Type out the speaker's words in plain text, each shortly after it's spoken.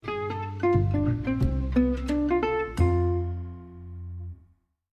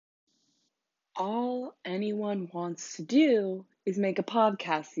anyone wants to do is make a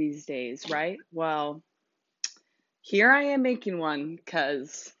podcast these days, right? Well, here I am making one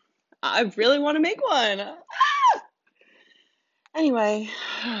because I really want to make one. Anyway,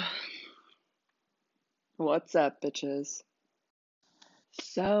 what's up, bitches?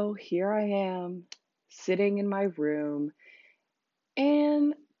 So here I am sitting in my room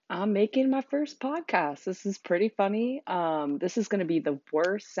and I'm making my first podcast. This is pretty funny. This is going to be the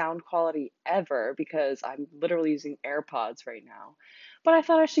worst sound quality ever because I'm literally using AirPods right now. But I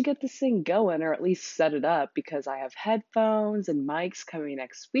thought I should get this thing going or at least set it up because I have headphones and mics coming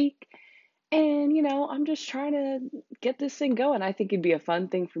next week. And, I'm just trying to get this thing going. I think it'd be a fun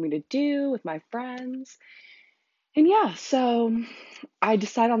thing for me to do with my friends. And yeah, so I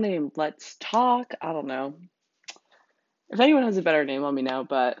decided on the name Let's Talk. I don't know. If anyone has a better name, let me know,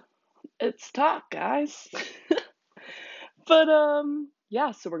 but it's talk, guys. But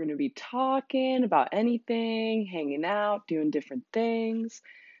yeah, so we're going to be talking about anything, hanging out, doing different things.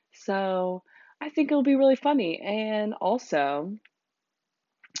 So, I think it'll be really funny. And also,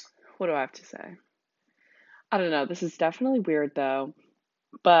 what do I have to say? I don't know. This is definitely weird though,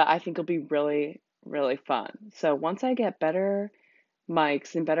 but I think it'll be really, really fun. So, once I get better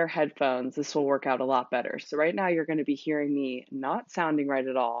mics and better headphones, this will work out a lot better. So right now you're going to be hearing me not sounding right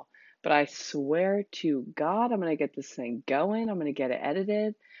at all, but I swear to God, I'm going to get this thing going. I'm going to get it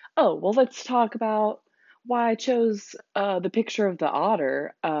edited. Oh, well, let's talk about why I chose the picture of the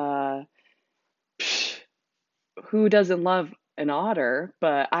otter. Who doesn't love an otter?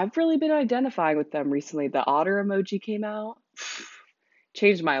 But I've really been identifying with them recently. The otter emoji came out,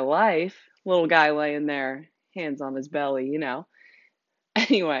 changed my life. Little guy laying there, hands on his belly.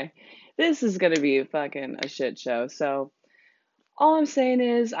 Anyway, this is gonna be fucking a shit show. So all I'm saying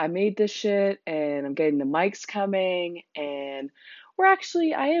is I made this shit and I'm getting the mics coming and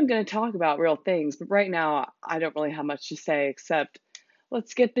I am gonna talk about real things, but right now I don't really have much to say except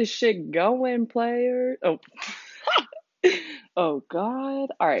let's get this shit going, player. Oh, oh God.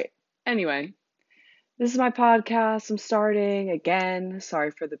 All right. Anyway, this is my podcast. I'm starting again.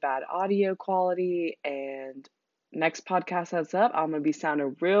 Sorry for the bad audio quality. And next podcast that's up, I'm going to be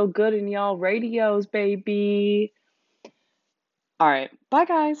sounding real good in y'all radios, baby. All right. Bye,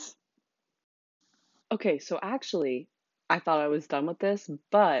 guys. Okay. So actually, I thought I was done with this,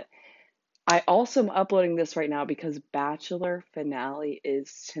 but I also am uploading this right now because Bachelor finale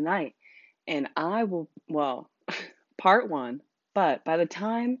is tonight. And part one, but by the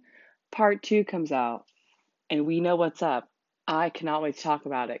time part two comes out, and we know what's up, I cannot wait to talk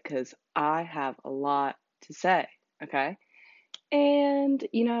about it because I have a lot to say, okay? And,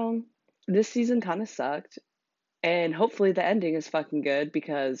 this season kind of sucked. And hopefully the ending is fucking good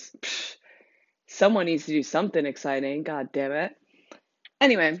because someone needs to do something exciting. God damn it.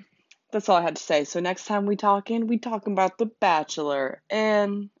 Anyway, that's all I had to say. So next time we talking about The Bachelor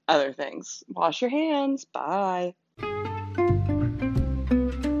and other things. Wash your hands. Bye.